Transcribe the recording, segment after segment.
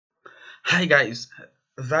Hi guys,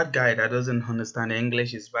 that guy that doesn't understand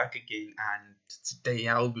English is back again, and today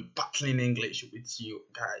I'll be battling English with you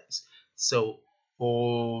guys. So,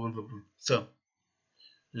 oh, so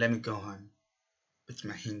let me go on with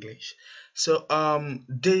my English. So,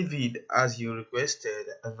 David, as you requested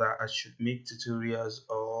that I should make tutorials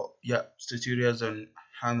on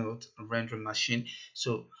Arnold rendering machine.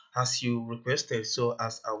 So, as you requested, so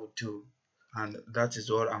as I would do, and that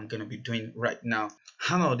is what I'm gonna be doing right now.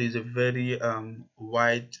 Arnold is a very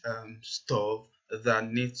wide stuff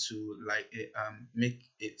that needs to make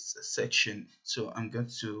its section. So I'm going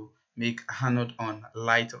to make Arnold on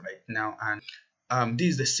light right now, and this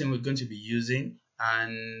is the scene we're going to be using,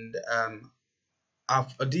 and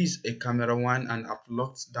this is a camera one, and I've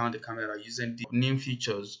locked down the camera using the new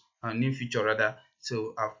feature rather.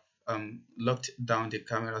 So I've locked down the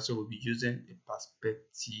camera, so we'll be using a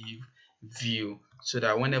perspective view so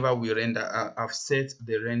that whenever we render, I've set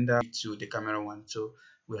the render to the camera one, so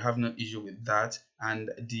we have no issue with that.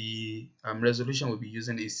 And the resolution we'll be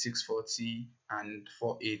using is 640 and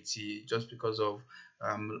 480, just because of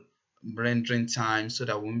um, rendering time, so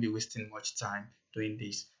that we won't be wasting much time doing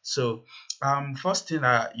this. So first thing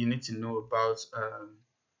that you need to know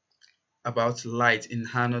about light in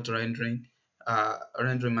Arnold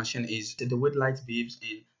rendering machine is the way light behaves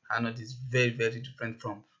in Arnold is very different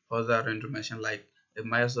from other rendering machine like a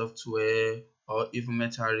Microsoft Word or even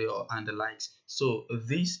Metairie and the likes. So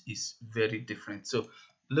this is very different. So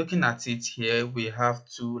looking at it here, we have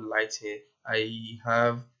two lights here. I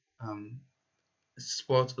have um,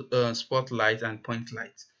 spotlight and point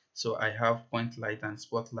light. So I have point light and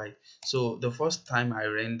spotlight. So the first time I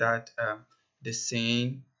rendered the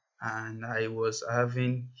scene, and I was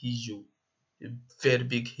having issue, a very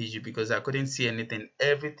big issue, because I couldn't see anything.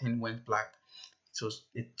 Everything went black. It was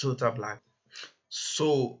a total black.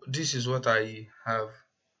 So this is what I have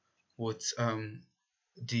with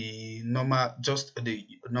the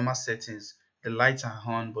normal settings. The lights are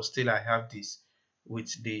on, but still I have this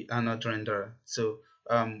with the Arnold renderer. So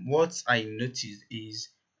what I noticed is,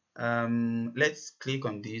 let's click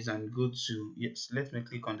on this and go to, yes, let me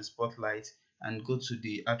click on the spotlight and go to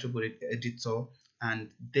the attribute editor,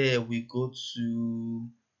 and there we go to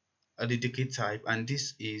the decay type, and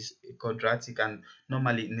this is a quadratic. And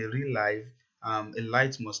normally in a real life, a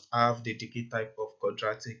light must have the decay type of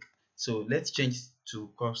quadratic. So let's change to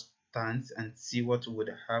constant and see what would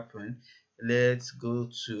happen. Let's go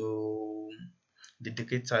to the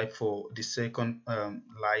decay type for the second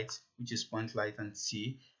light, which is point light, and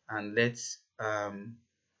see, and let's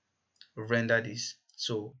render this.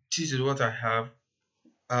 So this is what I have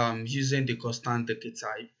using the constant decay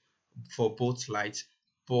type for both lights,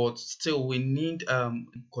 but still we need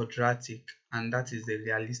quadratic, and that is the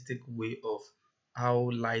realistic way of how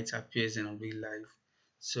light appears in real life.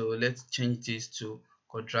 So let's change this to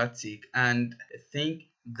quadratic, and I think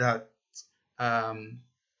that um,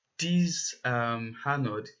 this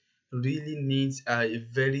Arnold really needs a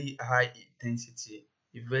very high intensity,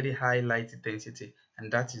 a very high light intensity,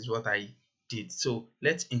 and that is what I did. So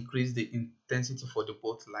let's increase the intensity for the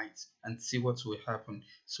both lights and see what will happen.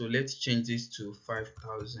 So let's change this to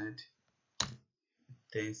 5000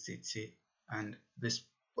 intensity, and this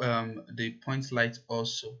the point light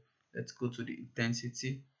also, let's go to the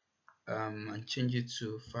intensity and change it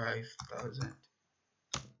to 5000.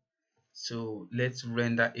 So let's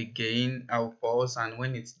render again. I'll pause, and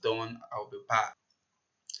when it's done I'll be back.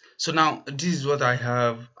 So now this is what I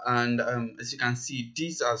have, and as you can see,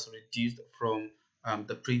 this has reduced from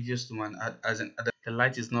the previous one, as in the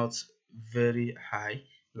light is not very high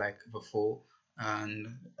like before, and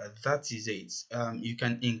that is it. You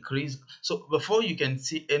can increase, so before you can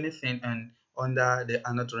see anything, and under the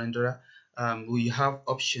Arnold renderer, we have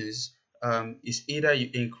options. It's either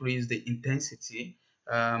you increase the intensity,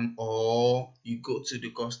 or you go to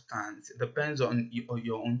the constant. It depends on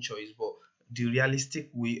your own choice, but the realistic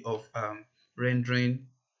way of rendering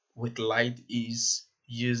with light is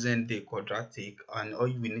using the quadratic, and all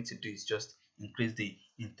you will need to do is just increase the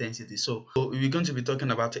intensity. So we're going to be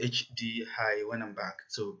talking about HD high when I'm back.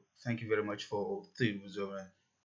 So thank you very much for the